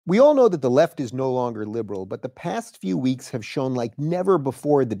We all know that the left is no longer liberal, but the past few weeks have shown like never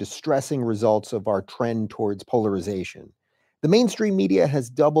before the distressing results of our trend towards polarization. The mainstream media has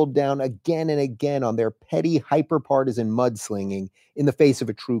doubled down again and again on their petty, hyper-partisan mudslinging in the face of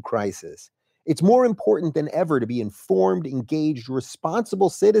a true crisis. It's more important than ever to be informed, engaged, responsible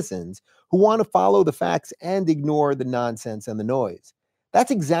citizens who want to follow the facts and ignore the nonsense and the noise.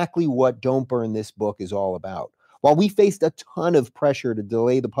 That's exactly what Don't Burn This Book is all about. While we faced a ton of pressure to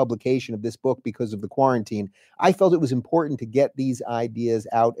delay the publication of this book because of the quarantine, I felt it was important to get these ideas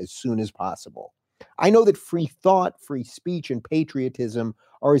out as soon as possible. I know that free thought, free speech, and patriotism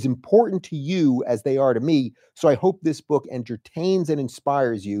are as important to you as they are to me, so I hope this book entertains and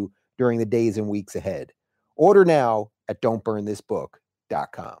inspires you during the days and weeks ahead. Order now at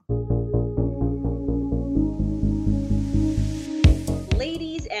don'tburnthisbook.com.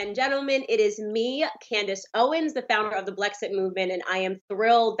 Ladies and gentlemen, it is me, Candace Owens, the founder of the BLEXIT movement, and I am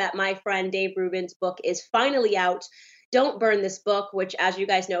thrilled that my friend Dave Rubin's book is finally out. Don't Burn This Book, which, as you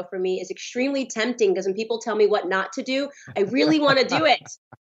guys know, for me is extremely tempting because when people tell me what not to do, I really want to do it.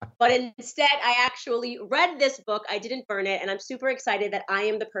 But instead, I actually read this book. I didn't burn it. And I'm super excited that I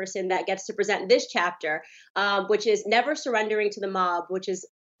am the person that gets to present this chapter, which is Never Surrendering to the Mob, which is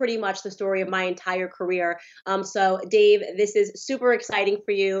pretty much the story of my entire career. So Dave, this is super exciting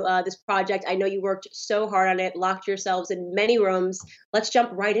for you, this project. I know you worked so hard on it, locked yourselves in many rooms. Let's jump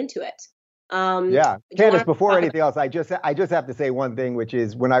right into it. Yeah, Candace, before anything else, I just have to say one thing, which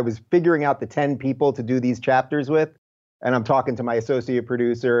is when I was figuring out the 10 people to do these chapters with, and I'm talking to my associate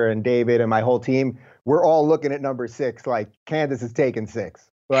producer and David and my whole team, we're all looking at number 6, like Candace is taking 6.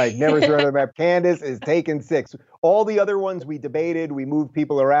 Like Never Surrender the Map, Candace is taking 6. All the other ones we debated, we moved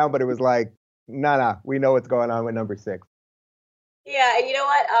people around, but it was like, nah, we know what's going on with number 6. Yeah, and you know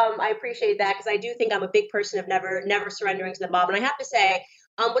what? I appreciate that because I do think I'm a big person of never surrendering to the mob. And I have to say,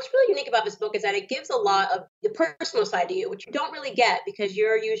 what's really unique about this book is that it gives a lot of the personal side to you, which you don't really get because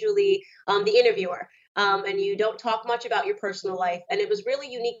you're usually the interviewer. And you don't talk much about your personal life. And it was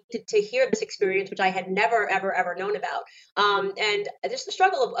really unique to hear this experience, which I had never, ever known about. And just the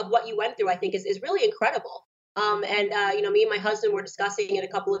struggle of what you went through, I think, is really incredible. Me and my husband were discussing it a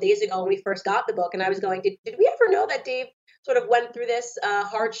couple of days ago when we first got the book. And I was going, did we ever know that Dave sort of went through this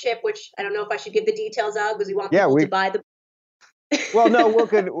hardship, which I don't know if I should give the details out because we want people to buy the Well, no,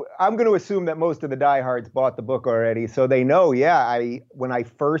 I'm going to assume that most of the diehards bought the book already, so they know. Yeah, when I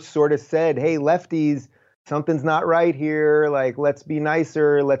first sort of said, "Hey, lefties, something's not right here. Like, let's be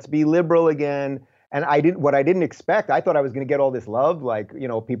nicer, let's be liberal again." And what I didn't expect. I thought I was going to get all this love, like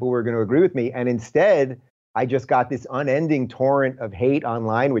people were going to agree with me, and instead, I just got this unending torrent of hate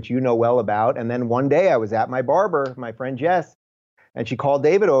online, which you know well about. And then one day, I was at my barber, my friend Jess. And she called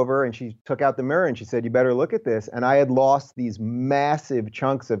David over and she took out the mirror and she said, "You better look at this." And I had lost these massive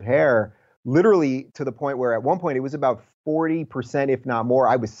chunks of hair, literally to the point where at one point it was about 40%, if not more.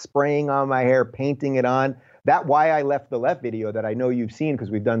 I was spraying on my hair, painting it on. That's why I left the left video that I know you've seen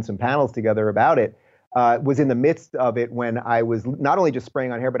because we've done some panels together about it. Was in the midst of it when I was not only just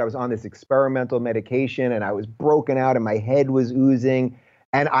spraying on hair, but I was on this experimental medication and I was broken out and my head was oozing.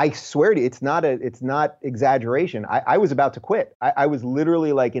 And I swear to you, it's not exaggeration. I was about to quit. I was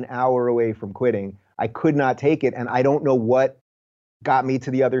literally like an hour away from quitting. I could not take it. And I don't know what got me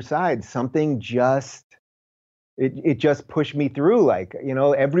to the other side. Something it just pushed me through. Like,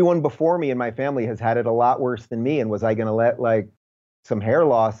 everyone before me in my family has had it a lot worse than me. And was I going to let like some hair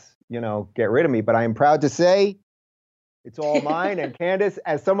loss, get rid of me? But I am proud to say it's all mine. And Candace,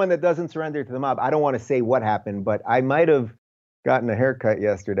 as someone that doesn't surrender to the mob, I don't want to say what happened, but I might have gotten a haircut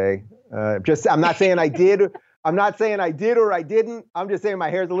yesterday. I'm not saying I did. I'm not saying I did or I didn't. I'm just saying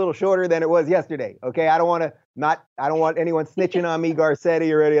my hair's a little shorter than it was yesterday. Okay, I don't want anyone snitching on me,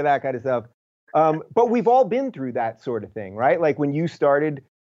 Garcetti, or any of that kind of stuff. But we've all been through that sort of thing, right? Like when you started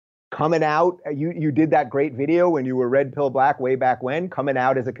coming out, you did that great video when you were Red Pill Black way back when, coming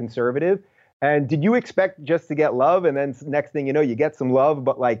out as a conservative. And did you expect just to get love, and then next thing you know, you get some love,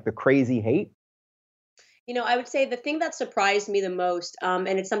 but like the crazy hate? I would say the thing that surprised me the most, and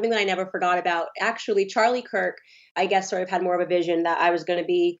it's something that I never forgot about, actually, Charlie Kirk, I guess, sort of had more of a vision that I was going to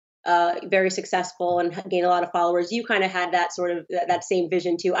be very successful and gain a lot of followers. You kind of had that sort of that same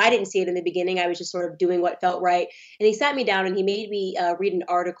vision too. I didn't see it in the beginning. I was just sort of doing what felt right. And he sat me down and he made me read an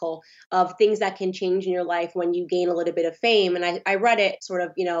article of things that can change in your life when you gain a little bit of fame. And I read it sort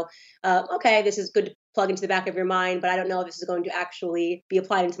of, okay, this is good to plug into the back of your mind, but I don't know if this is going to actually be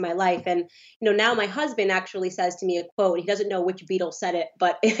applied into my life. And, now my husband actually says to me a quote. He doesn't know which Beatle said it,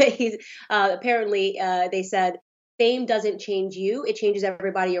 but he's apparently they said, "Fame doesn't change you, it changes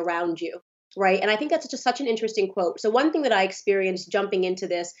everybody around you." Right. And I think that's just such an interesting quote. So one thing that I experienced jumping into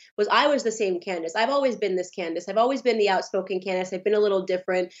this was I was the same Candace. I've always been this Candace. I've always been the outspoken Candace. I've been a little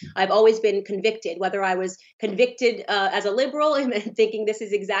different. I've always been convicted, whether I was convicted as a liberal and thinking this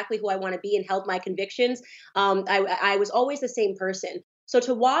is exactly who I want to be and held my convictions. I was always the same person. So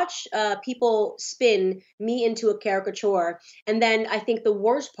to watch people spin me into a caricature, and then I think the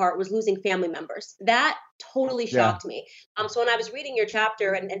worst part was losing family members. That totally Yeah. shocked me. So when I was reading your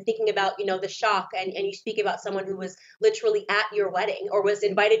chapter and thinking about, the shock, and you speak about someone who was literally at your wedding or was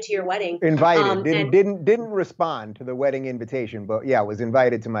invited to your wedding. Invited. And Didn't respond to the wedding invitation, but yeah, was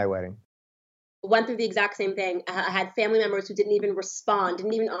invited to my wedding. went through the exact same thing. I had family members who didn't even respond,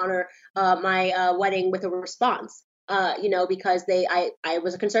 didn't even honor my wedding with a response. Because I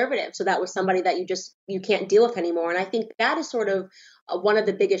was a conservative, so that was somebody that you can't deal with anymore. And I think that is sort of one of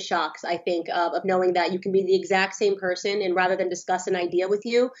the biggest shocks, I think, of knowing that you can be the exact same person, and rather than discuss an idea with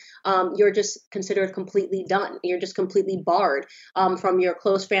you, you're just considered completely done. You're just completely barred from your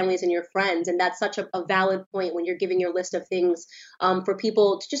close families and your friends. And that's such a valid point when you're giving your list of things for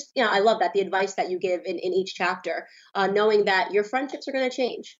people to just, I love that, the advice that you give in each chapter, knowing that your friendships are going to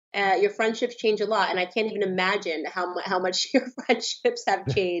change. Your friendships change a lot. And I can't even imagine how much your friendships have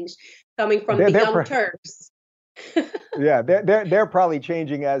changed coming from the Young Turks. Yeah, they're probably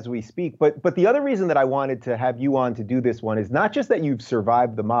changing as we speak. But the other reason that I wanted to have you on to do this one is not just that you've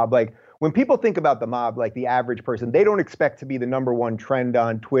survived the mob. Like when people think about the mob, like the average person, they don't expect to be the #1 trend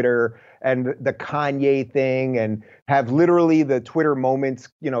on Twitter and the Kanye thing and have literally the Twitter moments.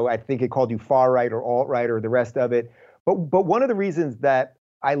 I think it called you far right or alt right or the rest of it. But one of the reasons that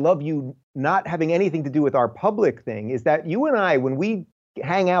I love you not having anything to do with our public thing is that you and I, when we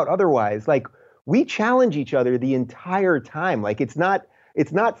hang out otherwise, like we challenge each other the entire time. Like it's not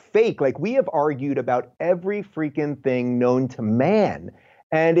fake. Like we have argued about every freaking thing known to man.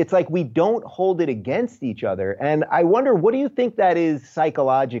 And it's like we don't hold it against each other. And I wonder, what do you think that is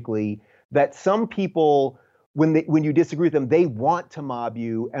psychologically, that some people, when you disagree with them, they want to mob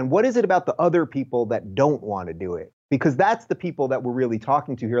you? And what is it about the other people that don't want to do it? Because that's the people that we're really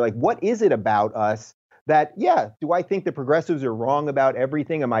talking to here. Like, what is it about us that, do I think the progressives are wrong about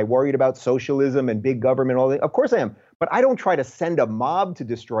everything? Am I worried about socialism and big government? All that? Of course I am. But I don't try to send a mob to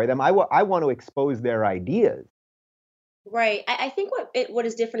destroy them. I want to expose their ideas. Right. I think what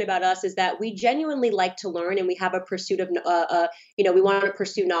is different about us is that we genuinely like to learn, and we have a pursuit of, we want to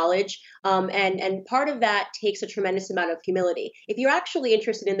pursue knowledge. And part of that takes a tremendous amount of humility. If you're actually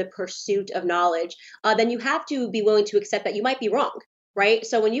interested in the pursuit of knowledge, then you have to be willing to accept that you might be wrong. Right.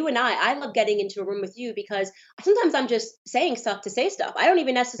 So when you and I love getting into a room with you because sometimes I'm just saying stuff to say stuff. I don't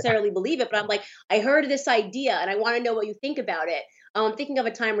even necessarily believe it, but I'm like, I heard this idea and I want to know what you think about it. I'm thinking of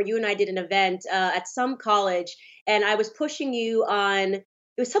a time where you and I did an event at some college, and I was pushing you on, it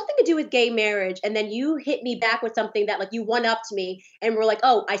was something to do with gay marriage. And then you hit me back with something that, like, you one upped me and were like,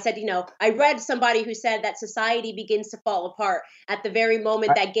 oh, I said, I read somebody who said that society begins to fall apart at the very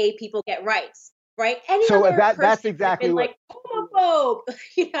moment that gay people get rights. Right. That's exactly what, like, homophobe,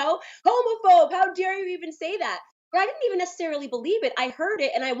 homophobe. How dare you even say that? But I didn't even necessarily believe it. I heard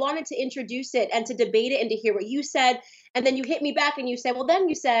it and I wanted to introduce it and to debate it and to hear what you said. And then you hit me back and you said,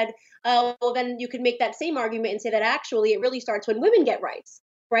 then you could make that same argument and say that actually it really starts when women get rights.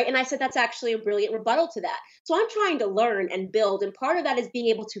 Right. And I said, that's actually a brilliant rebuttal to that. So I'm trying to learn and build. And part of that is being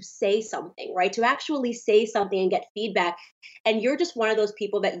able to say something, right? To actually say something and get feedback. And you're just one of those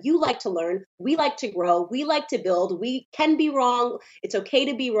people that you like to learn. We like to grow. We like to build. We can be wrong. It's okay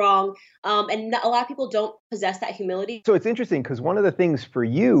to be wrong. And a lot of people don't possess that humility. So it's interesting because one of the things for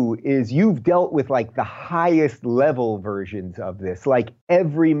you is you've dealt with like the highest level versions of this, like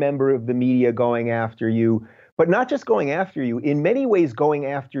every member of the media going after you. But not just going after you, in many ways going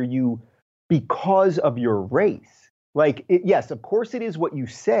after you because of your race. Like, yes, of course it is what you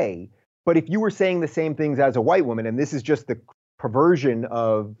say, but if you were saying the same things as a white woman, and this is just the perversion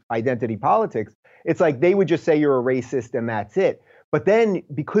of identity politics, it's like they would just say you're a racist and that's it. But then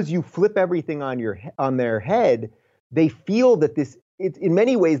because you flip everything on their head, they feel that in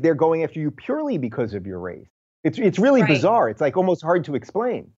many ways, they're going after you purely because of your race. It's really bizarre. It's like almost hard to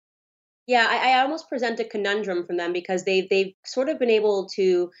explain. Yeah, I almost present a conundrum from them because they've sort of been able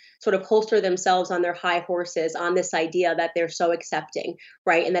to sort of holster themselves on their high horses on this idea that they're so accepting,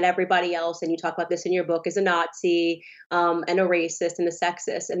 right? And that everybody else, and you talk about this in your book, is a Nazi and a racist and a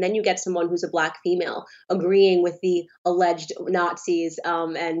sexist. And then you get someone who's a Black female agreeing with the alleged Nazis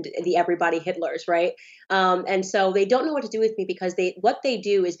and the everybody Hitlers, right? And so they don't know what to do with me because what they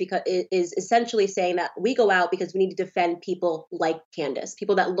do is essentially saying that we go out because we need to defend people like Candace,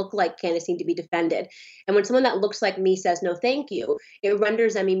 people that look like Candace. Candace need to be defended. And when someone that looks like me says no thank you, it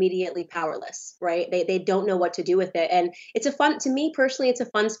renders them immediately powerless, right? They don't know what to do with it. And it's a fun, to me personally, it's a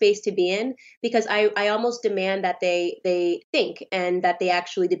fun space to be in, because I almost demand that they think and that they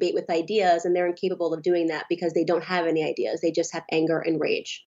actually debate with ideas, and they're incapable of doing that because they don't have any ideas. They just have anger and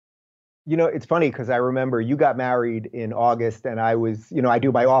rage. You know, it's funny because I remember you got married in August and I was, I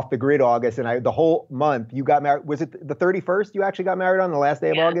do my off the grid August, and the whole month you got married. Was it the 31st you actually got married on, the last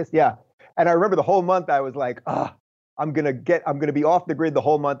day of August? Yeah. And I remember the whole month I was like, I'm going to be off the grid the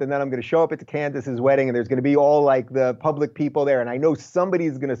whole month, and then I'm going to show up at Candace's wedding, and there's going to be all like the public people there. And I know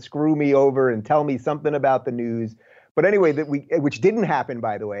somebody's going to screw me over and tell me something about the news. But anyway, which didn't happen,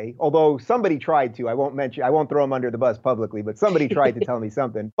 by the way, although somebody tried to. I won't throw them under the bus publicly, but somebody tried to tell me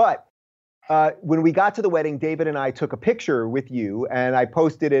something. But when we got to the wedding, David and I took a picture with you, and I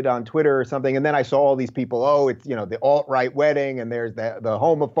posted it on Twitter or something. And then I saw all these people, it's, the alt-right wedding, and there's the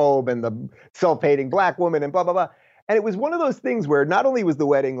homophobe and the self-hating black woman and blah, blah, blah. And it was one of those things where not only was the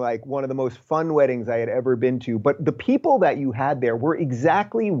wedding like one of the most fun weddings I had ever been to, but the people that you had there were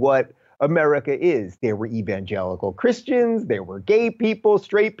exactly what America is. There were evangelical Christians, there were gay people,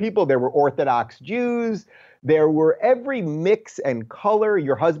 straight people, there were Orthodox Jews. There were every mix and color.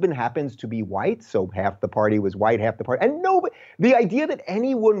 Your husband happens to be white, so half the party was white, half the party. And the idea that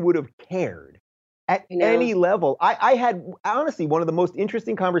anyone would have cared at any level. I had, honestly, one of the most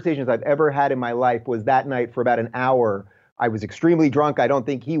interesting conversations I've ever had in my life was that night for about an hour. I was extremely drunk. I don't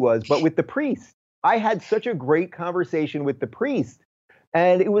think he was, but with the priest. I had such a great conversation with the priest.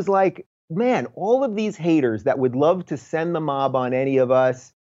 And it was like, man, all of these haters that would love to send the mob on any of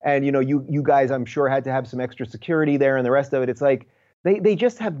us. And, you guys, I'm sure, had to have some extra security there and the rest of it. It's like they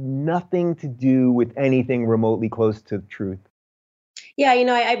just have nothing to do with anything remotely close to truth. Yeah,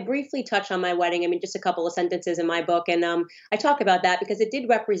 I briefly touch on my wedding. I mean, just a couple of sentences in my book. And I talk about that because it did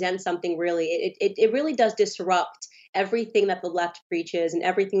represent something really. It really does disrupt everything that the left preaches and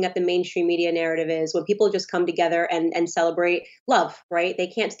everything that the mainstream media narrative is, when people just come together and celebrate love, right? They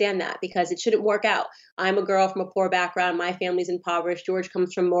can't stand that because it shouldn't work out. I'm a girl from a poor background. My family's impoverished. George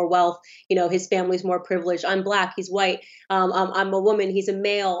comes from more wealth. His family's more privileged. I'm black. He's white. I'm a woman. He's a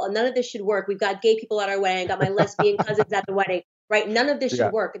male. None of this should work. We've got gay people at our wedding. I got my lesbian cousins at the wedding, right? None of this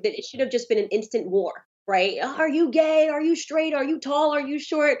should work. It should have just been an instant war, right? Are you gay? Are you straight? Are you tall? Are you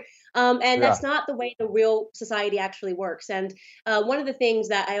short? And that's not the way the real society actually works. And one of the things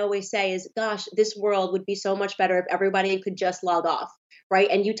that I always say is, gosh, this world would be so much better if everybody could just log off, right?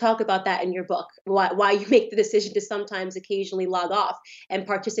 And you talk about that in your book, why you make the decision to sometimes occasionally log off and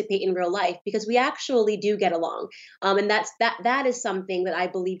participate in real life, because we actually do get along. And that is something that I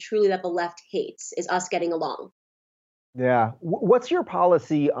believe truly that the left hates, is us getting along. Yeah. What's your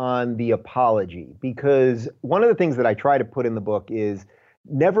policy on the apology? Because one of the things that I try to put in the book is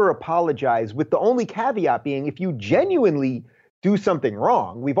never apologize, with the only caveat being if you genuinely do something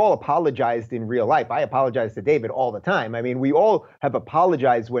wrong. We've all apologized in real life. I apologize to David all the time. I mean, we all have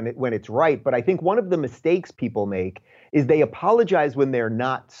apologized when it's right. But I think one of the mistakes people make is they apologize when they're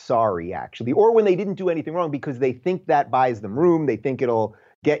not sorry, actually, or when they didn't do anything wrong because they think that buys them room. They think it'll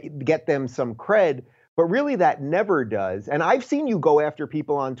get them some cred. But really, that never does. And I've seen you go after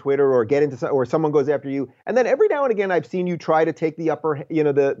people on Twitter or someone goes after you. And then every now and again, I've seen you try to take the upper,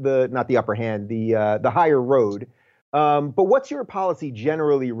 not the upper hand, the higher road. But what's your policy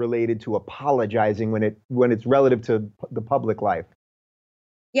generally related to apologizing when it's relative to the public life?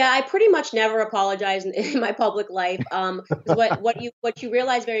 Yeah, I pretty much never apologize in my public life. What you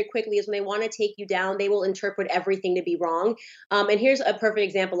realize very quickly is when they want to take you down, they will interpret everything to be wrong. And here's a perfect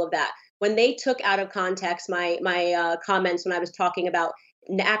example of that. When they took out of context my comments when I was talking about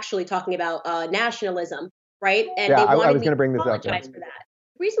nationalism, right? And they wanted me to apologize for that.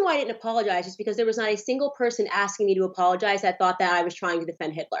 The reason why I didn't apologize is because there was not a single person asking me to apologize that thought that I was trying to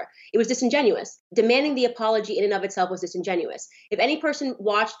defend Hitler. It was disingenuous. Demanding the apology in and of itself was disingenuous. If any person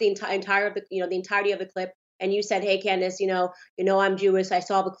watched the entirety of the clip, and you said, "Hey, Candace, I'm Jewish. I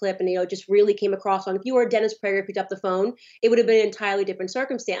saw the clip, and just really came across on." If you were Dennis Prager picked up the phone, it would have been an entirely different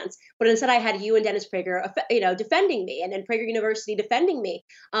circumstance. But instead, I had you and Dennis Prager, defending me, and then Prager University defending me,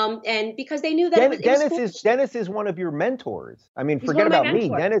 and because they knew that Dennis is one of your mentors. I mean, forget about me,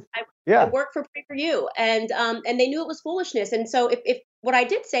 Dennis. I work for PragerU, and they knew it was foolishness. And so if what I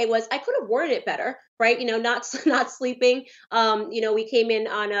did say was I could have worded it better, right? Not sleeping. We came in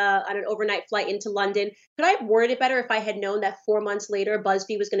on an overnight flight into London. Could I have worded it better if I had known that 4 months later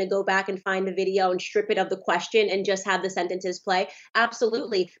BuzzFeed was going to go back and find the video and strip it of the question and just have the sentences play?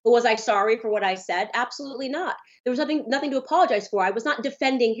 Absolutely. But was I sorry for what I said? Absolutely not. There was nothing to apologize for. I was not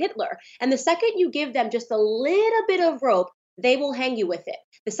defending Hitler. And the second you give them just a little bit of rope, they will hang you with it.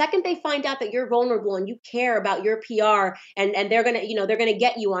 The second they find out that you're vulnerable and you care about your PR and they're gonna, they're gonna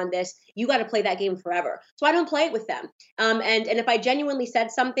get you on this, you got to play that game forever. So I don't play it with them. And if I genuinely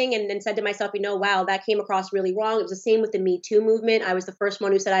said something and then said to myself, wow, that came across really wrong. It was the same with the Me Too movement. I was the first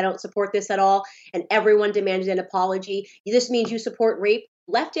one who said I don't support this at all, and everyone demanded an apology. This means you support rape.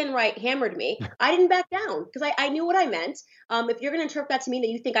 Left and right hammered me. I didn't back down because I knew what I meant. If you're going to interpret that to mean that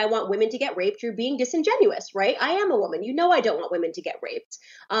you think I want women to get raped, you're being disingenuous, right? I am a woman. I don't want women to get raped.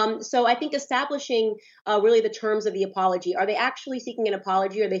 So I think establishing really the terms of the apology. Are they actually seeking an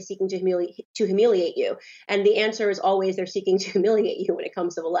apology, or are they seeking to humiliate you? And the answer is always they're seeking to humiliate you when it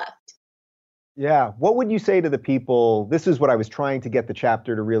comes to the left. Yeah. What would you say to the people? This is what I was trying to get the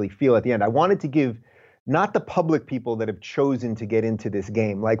chapter to really feel at the end. I wanted to give not the public people that have chosen to get into this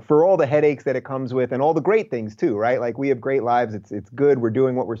game, like for all the headaches that it comes with and all the great things too, right? Like we have great lives. It's good. We're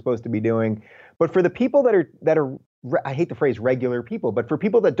doing what we're supposed to be doing. But for the people that are, I hate the phrase regular people, but for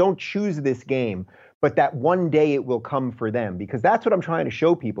people that don't choose this game, but that one day it will come for them, because that's what I'm trying to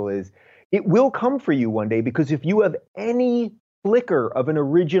show people is it will come for you one day, because if you have any flicker of an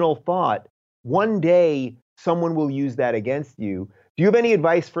original thought, one day someone will use that against you. Do you have any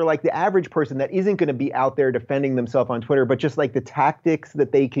advice for like the average person that isn't going to be out there defending themselves on Twitter, but just like the tactics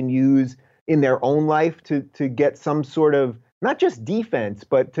that they can use in their own life to get some sort of, not just defense,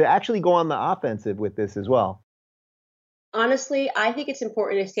 but to actually go on the offensive with this as well? Honestly, I think it's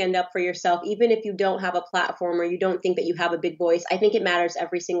important to stand up for yourself, even if you don't have a platform or you don't think that you have a big voice. I think it matters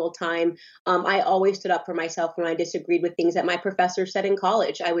every single time. I always stood up for myself when I disagreed with things that my professor said in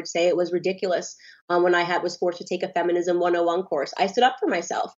college. I would say it was ridiculous when I was forced to take a Feminism 101 course. I stood up for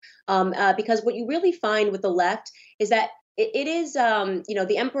myself because what you really find with the left is that it is,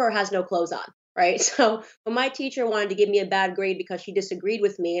 the emperor has no clothes on. Right. So when my teacher wanted to give me a bad grade because she disagreed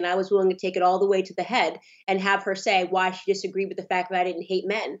with me, and I was willing to take it all the way to the head and have her say why she disagreed with the fact that I didn't hate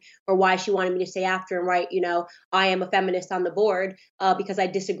men, or why she wanted me to stay after and write, I am a feminist on the board because I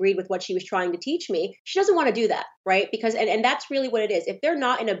disagreed with what she was trying to teach me. She doesn't want to do that. Right. Because and that's really what it is. If they're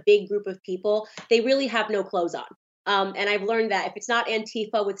not in a big group of people, they really have no clothes on. And I've learned that if it's not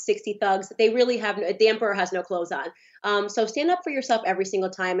Antifa with 60 thugs, they really have the emperor has no clothes on. So stand up for yourself every single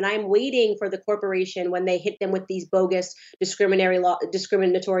time. And I'm waiting for the corporation, when they hit them with these bogus discriminatory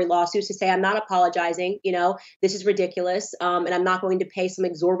lawsuits, to say, I'm not apologizing. This is ridiculous. And I'm not going to pay some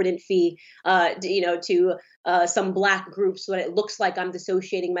exorbitant fee, to some Black groups so that it looks like I'm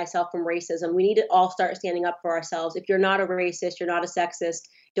dissociating myself from racism. We need to all start standing up for ourselves. If you're not a racist, you're not a sexist,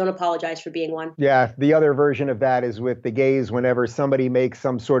 don't apologize for being one. Yeah, the other version of that is with the gays. Whenever somebody makes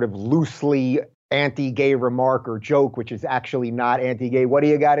some sort of loosely anti-gay remark or joke, which is actually not anti-gay, what do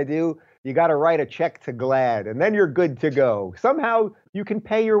you got to do? You got to write a check to GLAAD, and then you're good to go. Somehow you can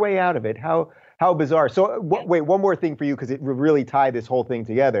pay your way out of it. How bizarre. So wait, one more thing for you, because it will really tie this whole thing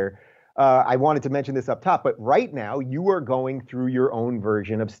together. I wanted to mention this up top, but right now you are going through your own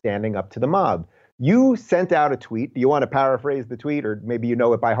version of standing up to the mob. You sent out a tweet. Do you want to paraphrase the tweet, or maybe you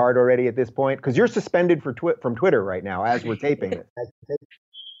know it by heart already at this point? Because you're suspended from Twitter right now as we're taping it.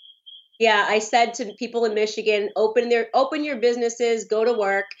 Yeah, I said to people in Michigan, open your businesses, go to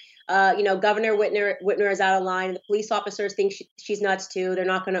work. Governor Whitmer is out of line, and the police officers think she's nuts too. They're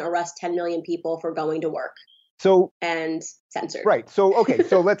not going to arrest 10 million people for going to work. And censored. Right. So, okay.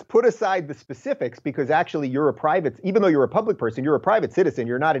 So let's put aside the specifics, because actually even though you're a public person, you're a private citizen.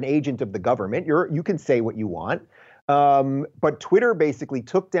 You're not an agent of the government. You can say what you want. But Twitter basically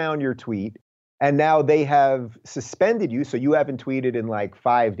took down your tweet, and now they have suspended you. So you haven't tweeted in like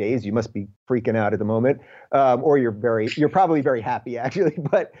 5 days. You must be freaking out at the moment. Or you're probably very happy actually,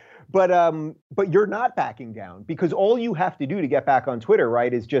 but you're not backing down, because all you have to do to get back on Twitter,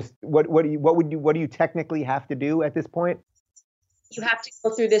 right, is just what do you technically have to do at this point? You have to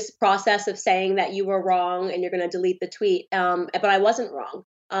go through this process of saying that you were wrong and you're going to delete the tweet. But I wasn't wrong.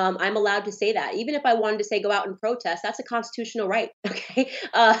 I'm allowed to say that. Even if I wanted to say go out and protest, that's a constitutional right. Okay.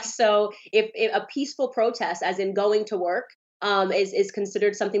 So if a peaceful protest, as in going to work, is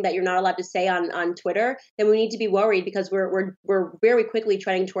considered something that you're not allowed to say on Twitter, then we need to be worried, because we're very quickly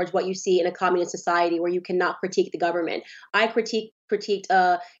trending towards what you see in a communist society where you cannot critique the government. I critiqued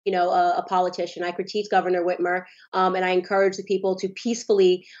a politician. I critiqued Governor Whitmer, and I encourage the people to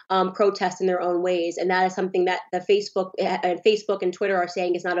peacefully protest in their own ways. And that is something that the Facebook and Twitter are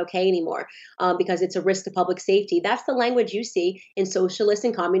saying is not okay anymore, because it's a risk to public safety. That's the language you see in socialist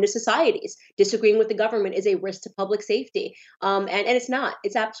and communist societies. Disagreeing with the government is a risk to public safety, and it's not.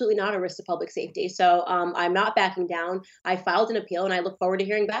 It's absolutely not a risk to public safety. So I'm not backing down. I filed an appeal, and I look forward to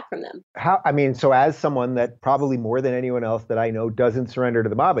hearing back from them. So as someone that probably more than anyone else that I know doesn't surrender to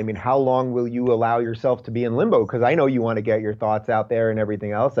the mob, I mean, how long will you allow yourself to be in limbo? Because I know you want to get your thoughts out there and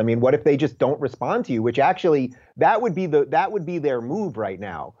everything else. I mean, what if they just don't respond to you? Which actually, that would be their move right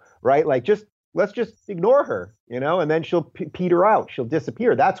now, right? Like, let's just ignore her, and then she'll peter out, she'll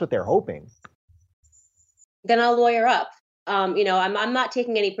disappear. That's what they're hoping. Then I'll lawyer up. I'm not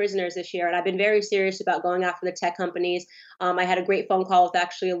taking any prisoners this year, and I've been very serious about going after the tech companies. I had a great phone call with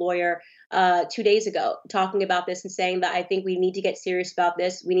actually a lawyer 2 days ago talking about this and saying that I think we need to get serious about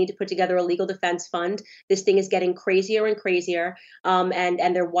this. We need to put together a legal defense fund. This thing is getting crazier and crazier,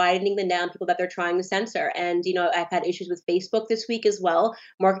 and they're widening the net on people that they're trying to censor. And, I've had issues with Facebook this week as well,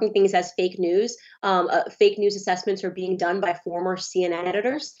 marking things as fake news. Fake news assessments are being done by former CNN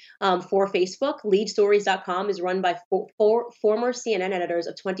editors for Facebook. Leadstories.com is run by four former CNN editors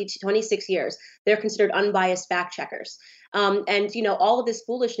of 26 years. They're considered unbiased fact checkers. All of this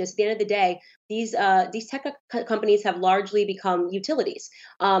foolishness, at the end of the day, these tech companies have largely become utilities.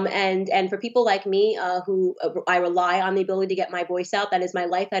 And for people like me, who I rely on the ability to get my voice out, that is my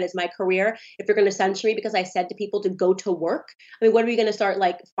life, that is my career. If you're going to censor me because I said to people to go to work, I mean, what are we going to start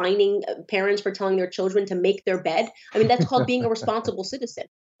like fining parents for telling their children to make their bed? I mean, that's called being a responsible citizen,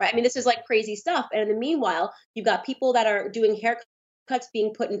 right? I mean, this is like crazy stuff. And in the meanwhile, you've got people that are doing haircuts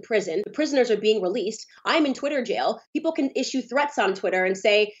being put in prison. The prisoners are being released. I'm in Twitter jail. People can issue threats on Twitter and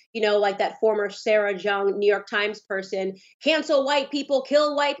say, like that former Sarah Jung New York Times person, cancel white people,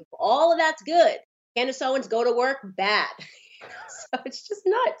 kill white people. All of that's good. Candace Owens, go to work, bad. So it's just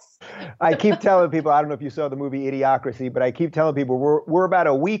nuts. I keep telling people, I don't know if you saw the movie Idiocracy, but I keep telling people we're about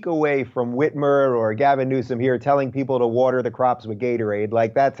a week away from Whitmer or Gavin Newsom here telling people to water the crops with Gatorade.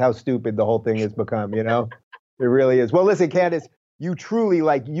 Like, that's how stupid the whole thing has become, It really is. Well, listen, Candace, you truly,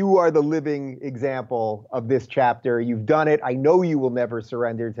 you are the living example of this chapter. You've done it. I know you will never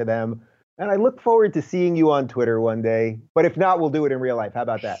surrender to them. And I look forward to seeing you on Twitter one day. But if not, we'll do it in real life. How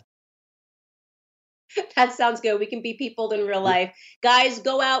about that? That sounds good. We can be people in real life. Guys,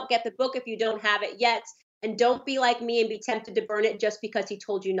 go out, get the book if you don't have it yet. And don't be like me and be tempted to burn it just because he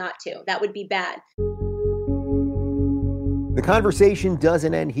told you not to. That would be bad. The conversation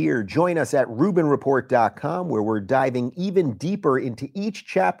doesn't end here. Join us at RubinReport.com, where we're diving even deeper into each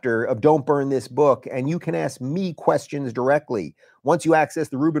chapter of Don't Burn This Book, and you can ask me questions directly. Once you access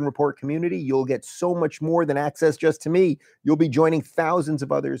the Rubin Report community, you'll get so much more than access just to me. You'll be joining thousands of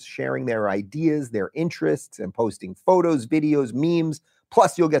others sharing their ideas, their interests, and posting photos, videos, memes.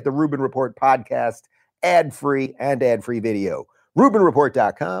 Plus, you'll get the Rubin Report podcast, ad-free and ad-free video.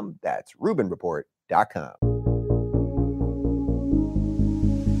 RubinReport.com. That's RubinReport.com.